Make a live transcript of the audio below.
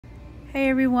Hey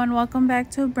everyone, welcome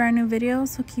back to a brand new video.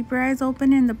 So keep your eyes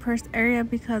open in the purse area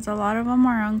because a lot of them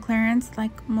are on clearance.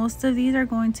 Like most of these are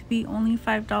going to be only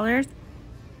 $5.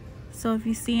 So if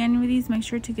you see any of these, make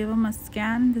sure to give them a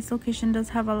scan. This location does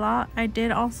have a lot. I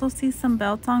did also see some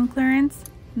belts on clearance.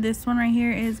 This one right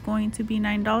here is going to be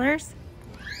 $9.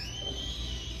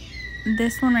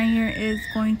 This one right here is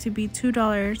going to be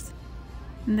 $2.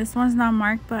 And this one's not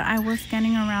marked, but I was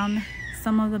scanning around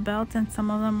some of the belts and some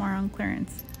of them are on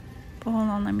clearance. But hold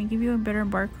on, let me give you a better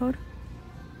barcode.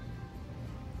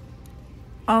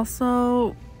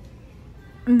 Also,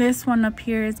 this one up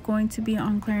here is going to be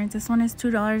on clearance. This one is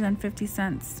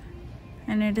 $2.50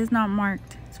 and it is not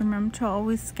marked, so remember to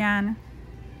always scan.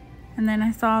 And then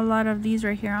I saw a lot of these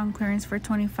right here on clearance for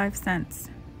 25 cents.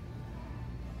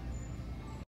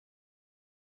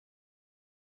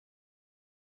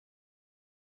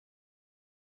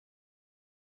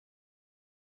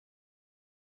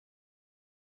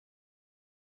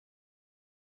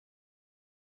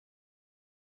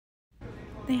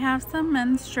 They have some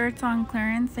men's shirts on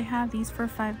clearance. They have these for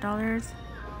 $5.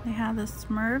 They have the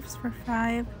Smurfs for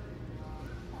 $5.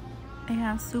 They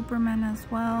have Superman as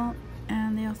well,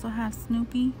 and they also have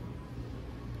Snoopy.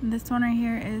 And this one right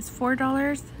here is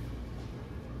 $4.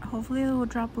 Hopefully it will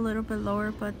drop a little bit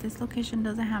lower, but this location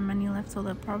doesn't have many left, so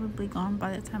they're probably gone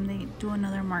by the time they do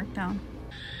another markdown.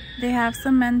 They have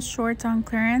some men's shorts on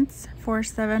clearance for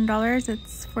 $7.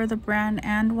 It's for the brand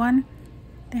and one.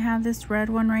 They have this red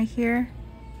one right here.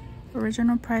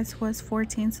 Original price was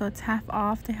 $14, so it's half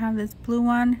off. They have this blue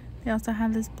one. They also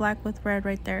have this black with red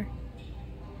right there.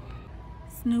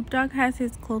 Snoop Dogg has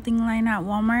his clothing line at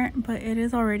Walmart, but it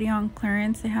is already on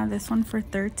clearance. They have this one for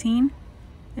 $13.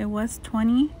 It was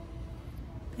 $20.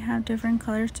 They have different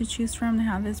colors to choose from. They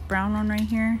have this brown one right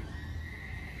here.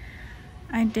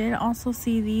 I did also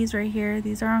see these right here.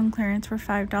 These are on clearance for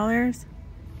 $5.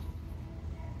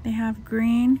 They have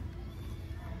green.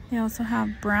 They also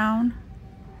have brown.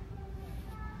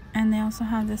 And they also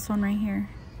have this one right here.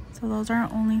 So those are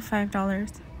only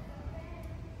 $5.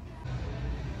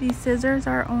 These scissors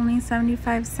are only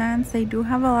 75 cents. They do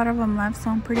have a lot of them left, so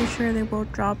I'm pretty sure they will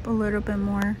drop a little bit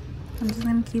more. I'm just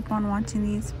gonna keep on watching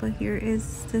these, but here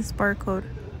is this barcode.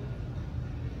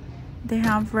 They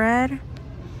have red,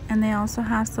 and they also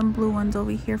have some blue ones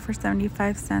over here for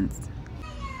 75 cents.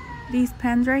 These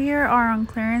pens right here are on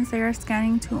clearance. They are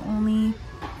scanning to only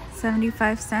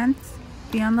 75 cents.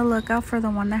 Be on the lookout for the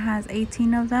one that has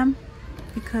 18 of them,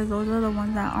 because those are the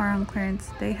ones that are on clearance.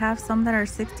 They have some that are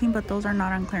 16, but those are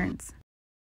not on clearance.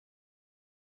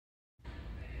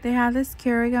 They have this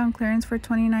Keurig on clearance for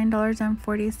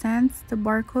 $29.40. The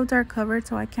barcodes are covered,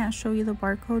 so I can't show you the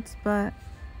barcodes, but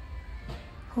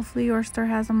hopefully your store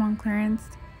has them on clearance.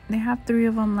 They have 3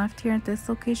 of them left here at this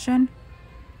location.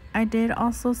 I did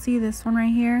also see this one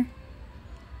right here.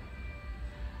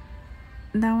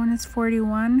 That one is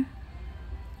 $41.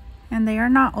 And they are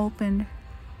not opened.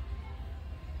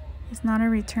 It's not a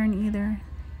return either.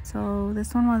 So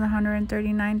this one was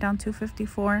 $139 down to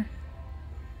 $54.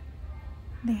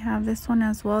 They have this one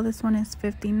as well. This one is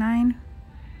 $59.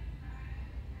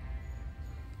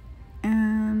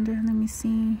 And let me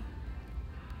see.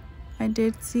 I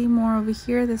did see more over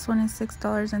here. This one is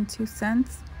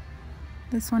 $6.02.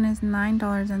 This one is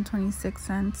 $9.26.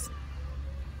 I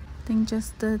think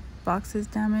just the box is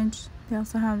damaged. They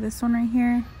also have this one right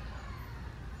here.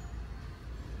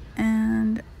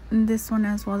 And this one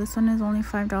as well. This one is only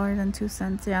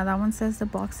 $5.02. Yeah, that one says the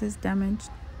box is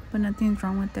damaged, but nothing's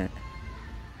wrong with it.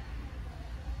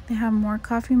 They have more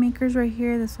coffee makers right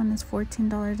here. This one is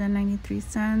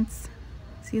 $14.93.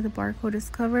 See, the barcode is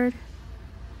covered.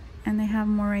 And they have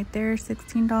more right there,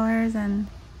 $16.46.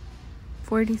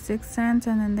 And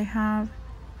then they have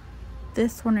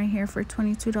this one right here for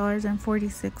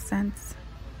 $22.46.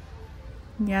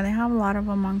 Yeah, they have a lot of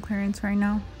them on clearance right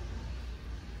now.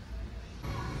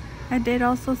 I did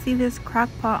also see this crock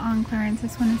pot on clearance.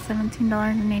 This one is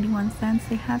 $17.81.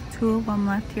 They have 2 of them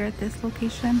left here at this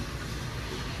location.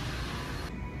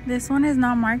 This one is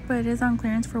not marked, but it is on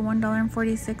clearance for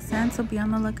 $1.46. So be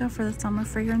on the lookout for the summer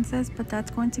fragrances. But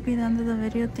that's going to be the end of the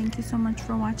video. Thank you so much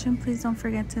for watching. Please don't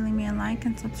forget to leave me a like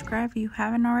and subscribe if you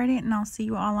haven't already. And I'll see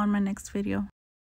you all on my next video.